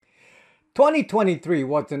2023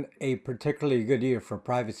 wasn't a particularly good year for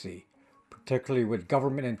privacy, particularly with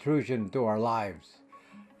government intrusion into our lives.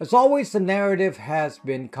 As always, the narrative has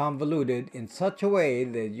been convoluted in such a way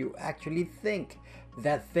that you actually think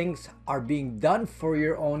that things are being done for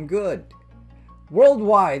your own good.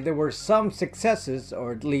 Worldwide, there were some successes,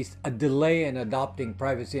 or at least a delay in adopting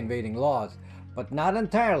privacy invading laws, but not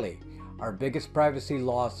entirely. Our biggest privacy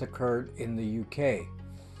loss occurred in the UK.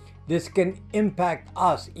 This can impact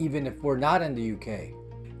us even if we're not in the UK.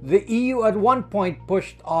 The EU at one point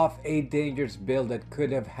pushed off a dangerous bill that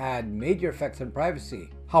could have had major effects on privacy.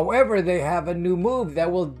 However, they have a new move that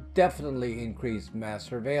will definitely increase mass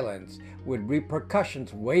surveillance, with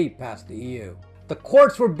repercussions way past the EU. The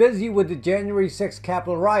courts were busy with the January 6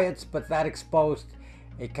 Capitol riots, but that exposed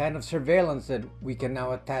a kind of surveillance that we can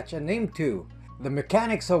now attach a name to. The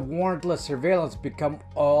mechanics of warrantless surveillance become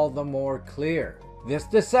all the more clear. This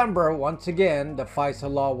December, once again, the FISA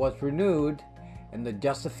law was renewed, and the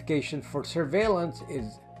justification for surveillance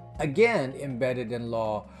is again embedded in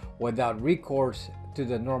law without recourse to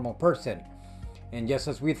the normal person. And just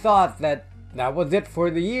as we thought that was it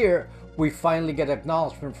for the year, we finally get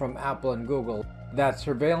acknowledgement from Apple and Google that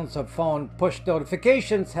surveillance of phone push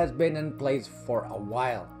notifications has been in place for a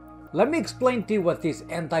while. Let me explain to you what these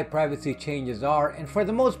anti-privacy changes are, and for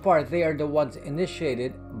the most part, they are the ones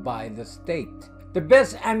initiated by the state. The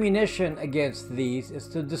best ammunition against these is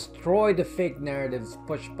to destroy the fake narratives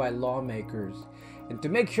pushed by lawmakers and to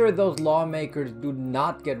make sure those lawmakers do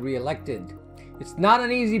not get reelected. It's not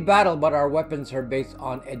an easy battle, but our weapons are based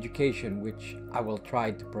on education, which I will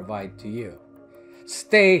try to provide to you.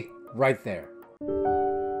 Stay right there.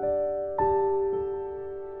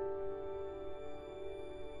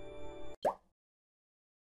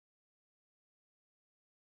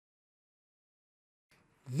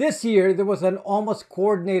 This year, there was an almost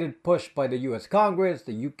coordinated push by the US Congress,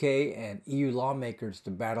 the UK, and EU lawmakers to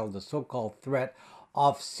battle the so-called threat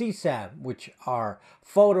of CSAM, which are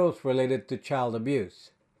photos related to child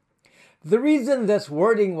abuse. The reason this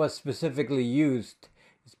wording was specifically used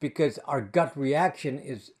is because our gut reaction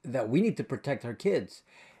is that we need to protect our kids.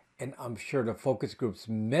 And I'm sure the focus groups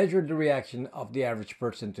measured the reaction of the average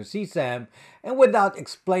person to CSAM, and without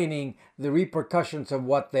explaining the repercussions of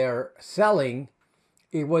what they're selling,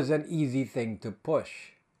 it was an easy thing to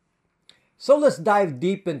push. So let's dive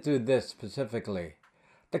deep into this specifically.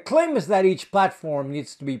 The claim is that each platform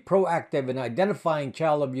needs to be proactive in identifying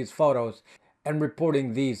child abuse photos and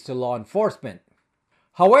reporting these to law enforcement.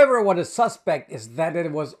 However, what is suspect is that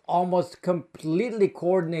it was almost completely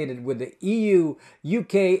coordinated with the EU,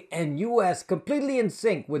 UK, and US completely in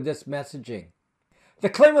sync with this messaging. The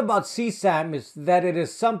claim about CSAM is that it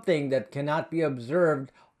is something that cannot be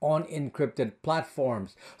observed on encrypted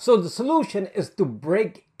platforms. So the solution is to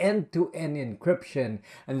break end-to-end encryption,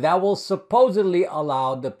 and that will supposedly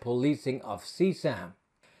allow the policing of CSAM.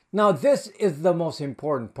 Now, this is the most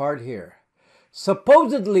important part here.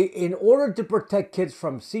 Supposedly, in order to protect kids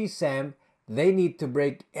from CSAM, they need to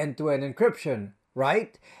break end-to-end encryption,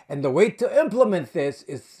 right? And the way to implement this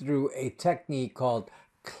is through a technique called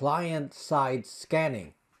client-side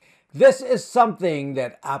scanning. This is something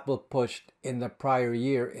that Apple pushed in the prior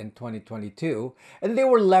year in 2022, and they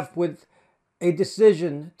were left with a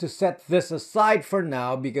decision to set this aside for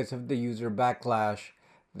now because of the user backlash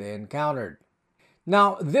they encountered.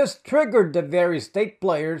 Now, this triggered the various state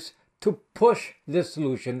players to push this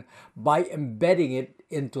solution by embedding it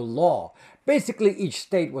into law. Basically, each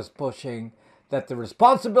state was pushing that the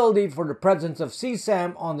responsibility for the presence of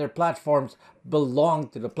CSAM on their platforms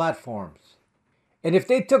belonged to the platforms. And if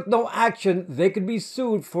they took no action, they could be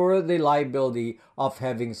sued for the liability of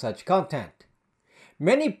having such content.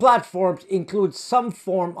 Many platforms include some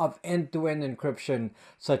form of end-to-end encryption,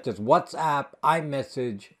 such as WhatsApp,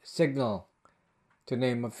 iMessage, Signal, to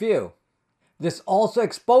name a few. This also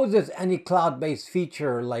exposes any cloud-based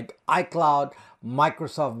feature like iCloud,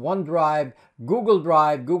 Microsoft OneDrive, Google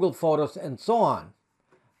Drive, Google Photos, and so on,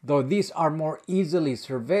 though these are more easily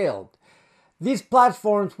surveilled. These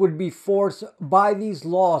platforms would be forced by these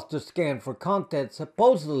laws to scan for content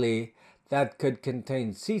supposedly that could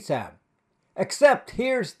contain CSAM. Except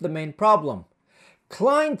here's the main problem.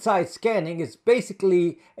 Client-side scanning is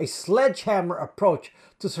basically a sledgehammer approach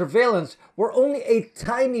to surveillance where only a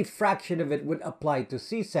tiny fraction of it would apply to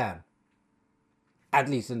CSAM, at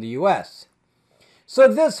least in the US. So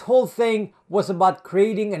this whole thing was about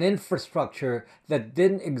creating an infrastructure that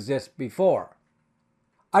didn't exist before.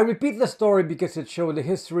 I repeat the story because it showed the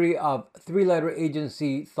history of three-letter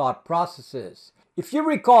agency thought processes. If you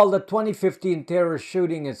recall the 2015 terrorist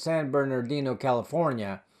shooting in San Bernardino,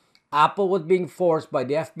 California, Apple was being forced by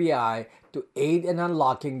the FBI to aid in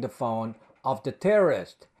unlocking the phone of the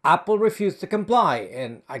terrorist. Apple refused to comply,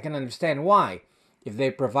 and I can understand why. If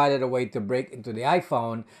they provided a way to break into the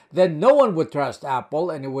iPhone, then no one would trust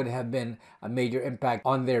Apple and it would have been a major impact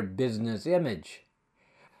on their business image.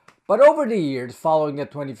 But over the years, following the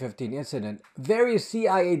 2015 incident, various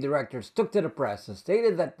CIA directors took to the press and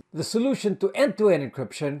stated that the solution to end-to-end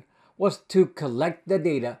encryption was to collect the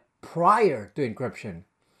data prior to encryption.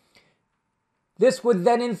 This would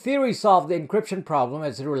then in theory solve the encryption problem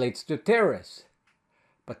as it relates to terrorists.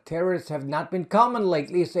 But terrorists have not been common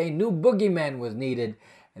lately, so a new boogeyman was needed,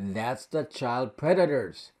 and that's the child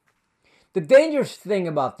predators. The dangerous thing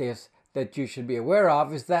about this that you should be aware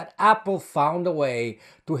of is that Apple found a way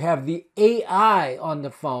to have the AI on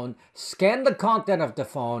the phone scan the content of the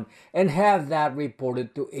phone and have that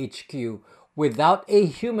reported to HQ without a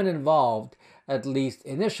human involved, at least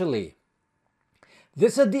initially.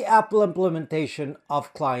 This is the Apple implementation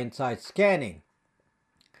of client-side scanning.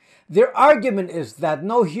 Their argument is that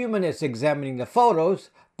no human is examining the photos,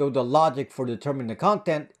 though the logic for determining the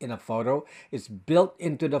content in a photo is built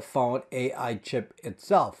into the phone AI chip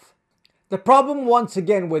itself. The problem once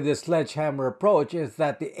again with this sledgehammer approach is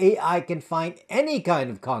that the AI can find any kind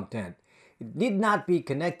of content. It need not be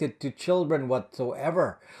connected to children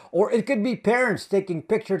whatsoever, or it could be parents taking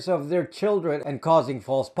pictures of their children and causing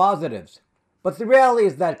false positives. But the reality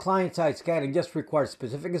is that client-side scanning just requires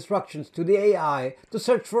specific instructions to the AI to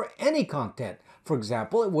search for any content. For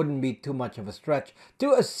example, it wouldn't be too much of a stretch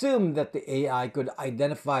to assume that the AI could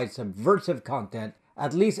identify subversive content,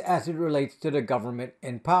 at least as it relates to the government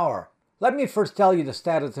in power. Let me first tell you the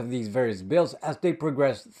status of these various bills as they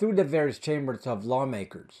progress through the various chambers of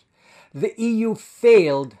lawmakers. The EU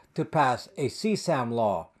failed to pass a CSAM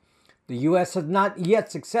law. The US has not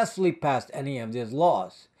yet successfully passed any of these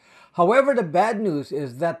laws. However, the bad news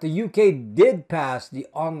is that the UK did pass the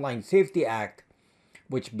Online Safety Act,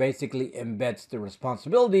 which basically embeds the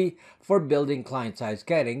responsibility for building client-side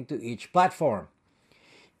scanning to each platform.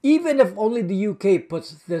 Even if only the UK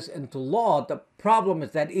puts this into law, the problem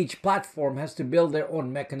is that each platform has to build their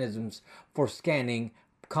own mechanisms for scanning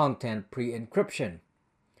content pre-encryption.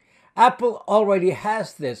 Apple already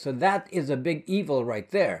has this, so that is a big evil right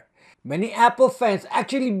there. Many Apple fans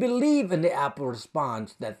actually believe in the Apple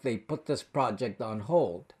response that they put this project on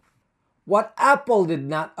hold. What Apple did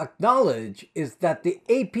not acknowledge is that the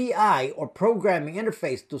API or programming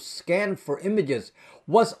interface to scan for images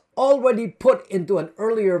was already put into an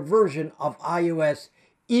earlier version of iOS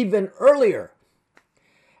even earlier.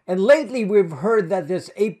 And lately we've heard that this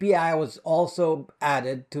API was also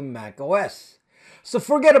added to macOS. So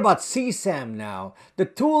forget about CSAM now. The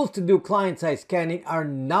tools to do client-side scanning are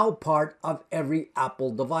now part of every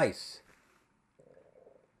Apple device.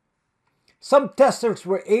 Some testers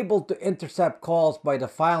were able to intercept calls by the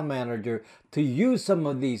file manager to use some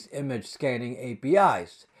of these image scanning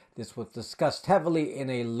APIs. This was discussed heavily in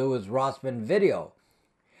a Louis Rossmann video.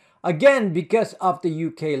 Again, because of the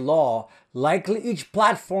UK law, likely each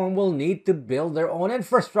platform will need to build their own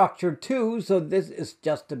infrastructure too, so this is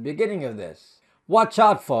just the beginning of this. Watch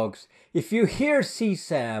out, folks. If you hear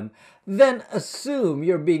CSAM, then assume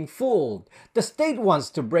you're being fooled. The state wants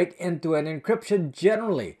to break into an encryption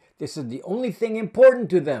generally. This is the only thing important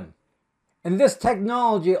to them. And this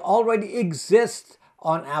technology already exists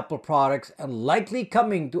on Apple products and likely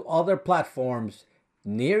coming to other platforms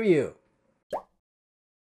near you.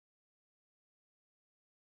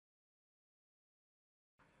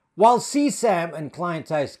 While CSAM and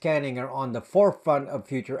client-side scanning are on the forefront of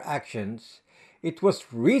future actions, it was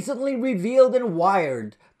recently revealed in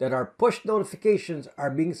Wired that our push notifications are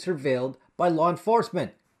being surveilled by law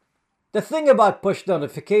enforcement. The thing about push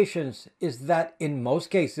notifications is that in most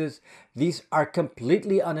cases, these are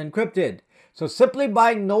completely unencrypted. So simply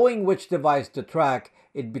by knowing which device to track,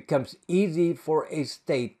 it becomes easy for a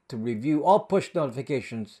state to review all push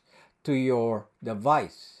notifications to your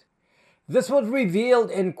device. This was revealed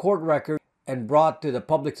in court records and brought to the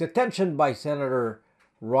public's attention by Senator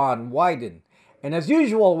Ron Wyden. And as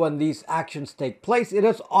usual, when these actions take place, it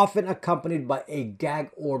is often accompanied by a gag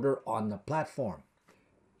order on the platform.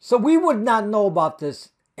 So we would not know about this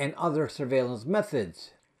and other surveillance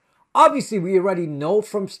methods. Obviously, we already know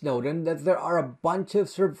from Snowden that there are a bunch of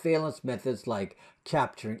surveillance methods like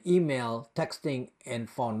capturing email, texting, and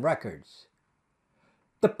phone records.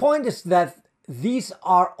 The point is that these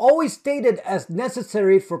are always stated as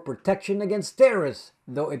necessary for protection against terrorists,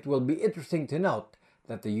 though it will be interesting to note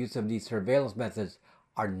that the use of these surveillance methods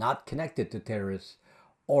are not connected to terrorists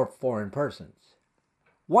or foreign persons.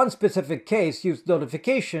 One specific case used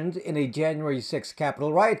notifications in a January 6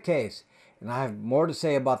 Capitol riot case, and I have more to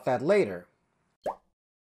say about that later.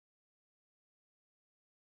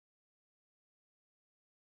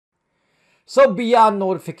 So beyond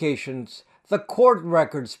notifications, the court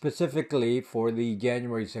records specifically for the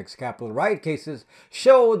January 6 Capitol riot cases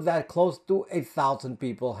showed that close to 1,000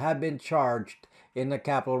 people have been charged in the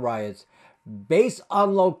Capitol riots based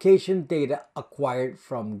on location data acquired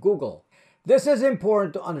from Google. This is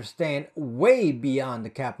important to understand way beyond the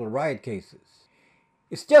Capitol riot cases.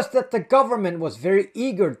 It's just that the government was very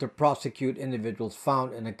eager to prosecute individuals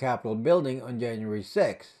found in the Capitol building on January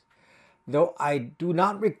 6th. Though I do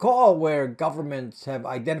not recall where governments have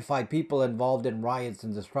identified people involved in riots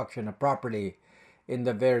and destruction of property in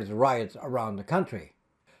the various riots around the country.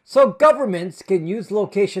 So governments can use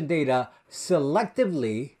location data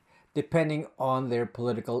selectively depending on their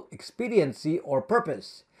political expediency or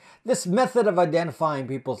purpose. This method of identifying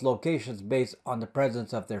people's locations based on the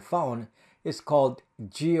presence of their phone is called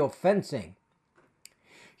geofencing.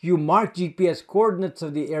 You mark GPS coordinates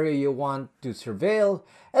of the area you want to surveil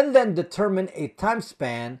and then determine a time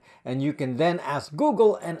span, and you can then ask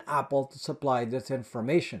Google and Apple to supply this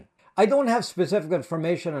information. I don't have specific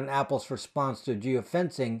information on Apple's response to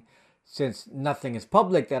geofencing since nothing is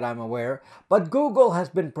public that I'm aware, but Google has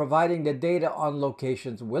been providing the data on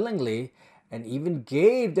locations willingly and even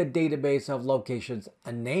gave the database of locations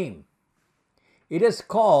a name. It is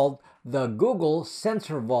called the Google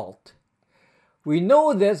Sensor Vault. We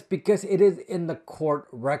know this because it is in the court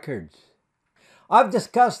records. I've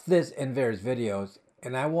discussed this in various videos,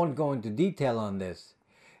 and I won't go into detail on this.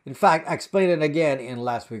 In fact, I explained it again in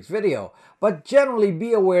last week's video, but generally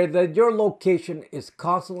be aware that your location is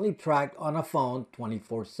constantly tracked on a phone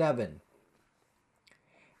 24/7.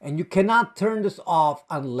 And you cannot turn this off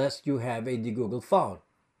unless you have a Google phone.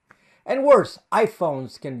 And worse,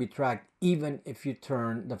 iPhones can be tracked even if you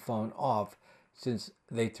turn the phone off, since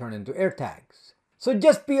they turn into AirTags. So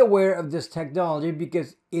just be aware of this technology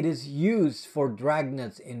because it is used for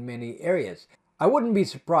dragnets in many areas. I wouldn't be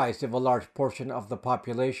surprised if a large portion of the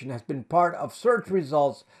population has been part of search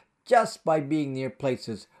results just by being near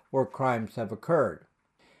places where crimes have occurred.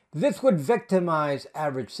 This would victimize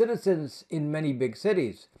average citizens in many big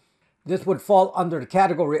cities. This would fall under the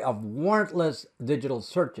category of warrantless digital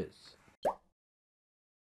searches.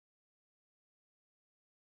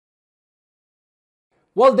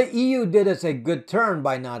 Well, the EU did us a good turn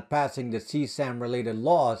by not passing the CSAM-related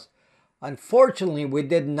laws. Unfortunately, we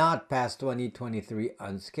did not pass 2023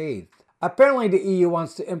 unscathed. Apparently, the EU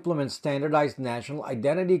wants to implement standardized national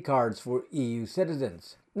identity cards for EU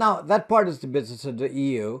citizens. Now, that part is the business of the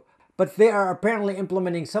EU, but they are apparently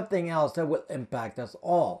implementing something else that will impact us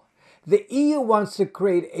all. The EU wants to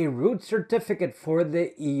create a root certificate for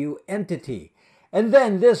the EU entity. And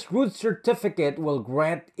then this root certificate will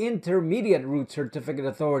grant intermediate root certificate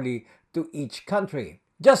authority to each country.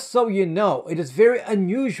 Just so you know, it is very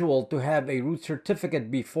unusual to have a root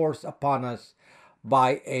certificate be forced upon us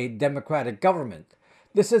by a democratic government.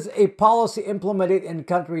 This is a policy implemented in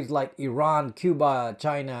countries like Iran, Cuba,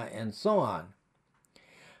 China, and so on.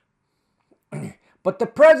 But the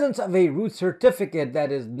presence of a root certificate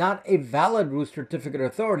that is not a valid root certificate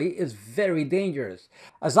authority is very dangerous.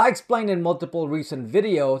 As I explained in multiple recent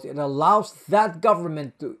videos, it allows that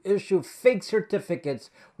government to issue fake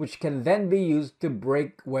certificates which can then be used to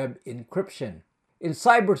break web encryption. In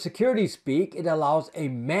cybersecurity speak, it allows a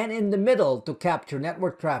man in the middle to capture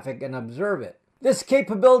network traffic and observe it. This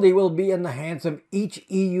capability will be in the hands of each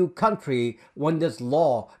EU country when this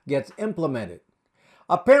law gets implemented.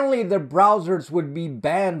 Apparently, the browsers would be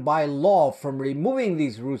banned by law from removing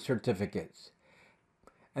these root certificates.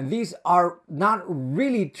 And these are not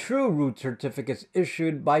really true root certificates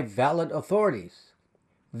issued by valid authorities.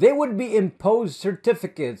 They would be imposed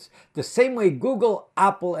certificates the same way Google,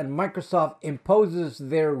 Apple, and Microsoft imposes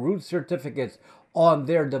their root certificates on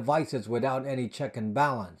their devices without any check and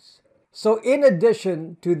balance. So in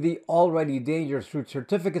addition to the already dangerous root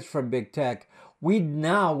certificates from big tech, we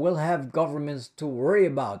now will have governments to worry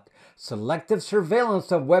about. Selective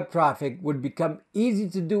surveillance of web traffic would become easy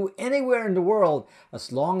to do anywhere in the world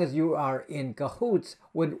as long as you are in cahoots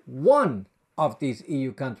with one of these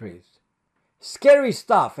EU countries. Scary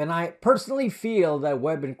stuff, and I personally feel that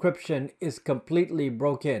web encryption is completely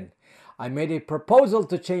broken. I made a proposal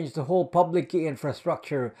to change the whole public key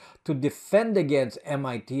infrastructure to defend against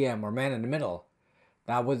MITM, or man in the middle.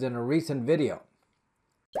 That was in a recent video.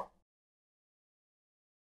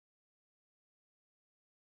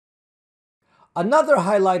 Another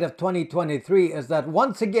highlight of 2023 is that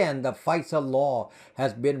once again the FISA law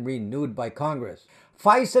has been renewed by Congress.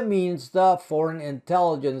 FISA means the Foreign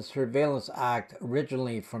Intelligence Surveillance Act,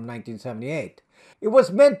 originally from 1978. It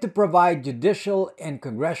was meant to provide judicial and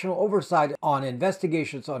congressional oversight on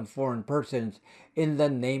investigations on foreign persons in the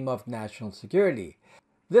name of national security.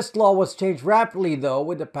 This law was changed rapidly, though,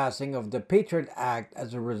 with the passing of the Patriot Act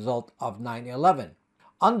as a result of 9/11.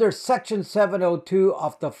 Under Section 702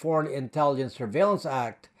 of the Foreign Intelligence Surveillance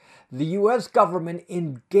Act, the U.S. government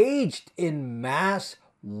engaged in mass,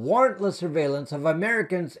 warrantless surveillance of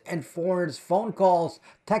Americans and foreigners' phone calls,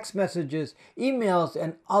 text messages, emails,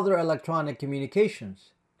 and other electronic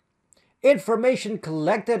communications. Information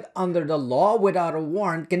collected under the law without a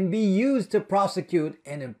warrant can be used to prosecute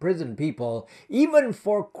and imprison people, even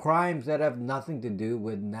for crimes that have nothing to do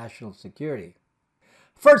with national security.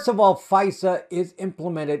 First of all, FISA is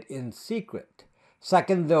implemented in secret.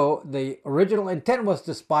 Second, though the original intent was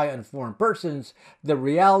to spy on foreign persons, the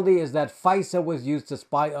reality is that FISA was used to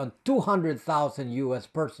spy on 200,000 U.S.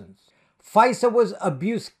 persons. FISA was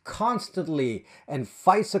abused constantly, and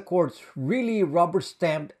FISA courts really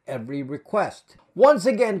rubber-stamped every request. Once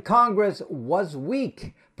again, Congress was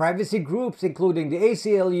weak. Privacy groups, including the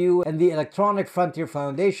ACLU and the Electronic Frontier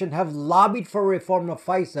Foundation, have lobbied for reform of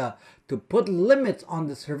FISA to put limits on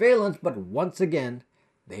the surveillance, but once again,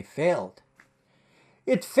 they failed.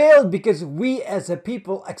 It failed because we as a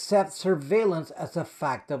people accept surveillance as a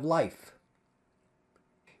fact of life.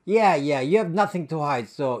 Yeah, you have nothing to hide,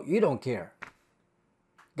 so you don't care.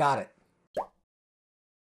 Got it.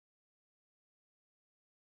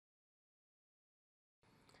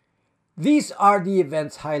 These are the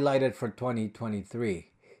events highlighted for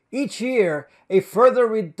 2023. Each year, a further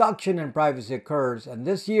reduction in privacy occurs, and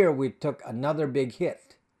this year we took another big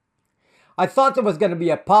hit. I thought there was going to be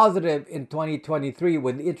a positive in 2023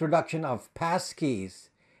 with the introduction of passkeys,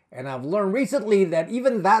 and I've learned recently that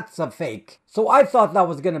even that's a fake. So I thought that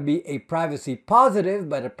was going to be a privacy positive,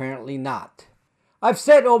 but apparently not. I've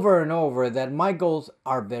said over and over that my goals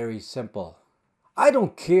are very simple. I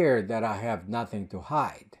don't care that I have nothing to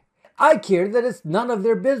hide. I care that it's none of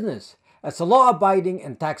their business. As a law-abiding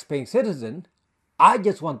and tax-paying citizen, I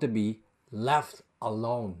just want to be left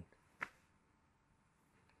alone.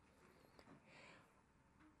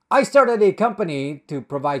 I started a company to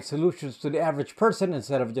provide solutions to the average person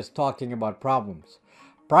instead of just talking about problems.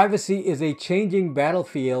 Privacy is a changing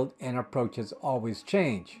battlefield and approaches always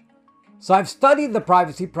change. So I've studied the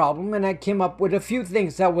privacy problem and I came up with a few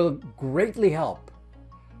things that will greatly help.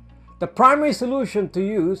 The primary solution to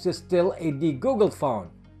use is still a de-Googled phone.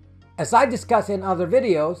 As I discussed in other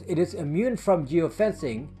videos, it is immune from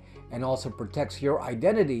geofencing and also protects your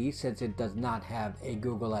identity since it does not have a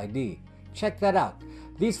Google ID. Check that out.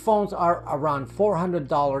 These phones are around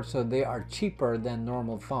 $400, so they are cheaper than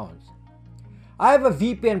normal phones. I have a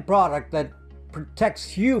VPN product that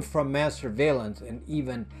protects you from mass surveillance and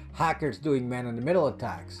even hackers doing man-in-the-middle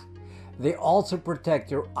attacks. They also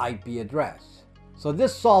protect your IP address. So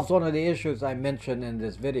this solves one of the issues I mentioned in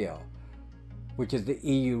this video, which is the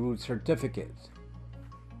EU root certificates.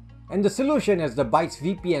 And the solution is the Bytes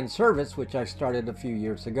VPN service, which I started a few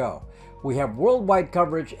years ago. We have worldwide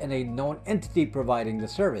coverage and a known entity providing the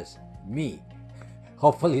service, me.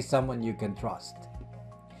 Hopefully someone you can trust.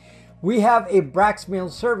 We have a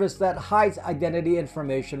Braxmail service that hides identity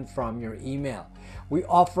information from your email. We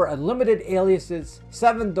offer unlimited aliases,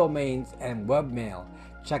 7 domains, and webmail.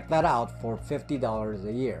 Check that out for $50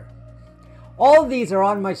 a year. All these are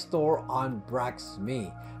on my store on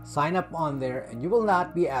BraxMe. Sign up on there and you will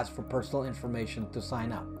not be asked for personal information to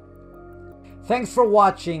sign up. Thanks for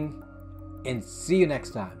watching and see you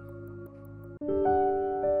next time.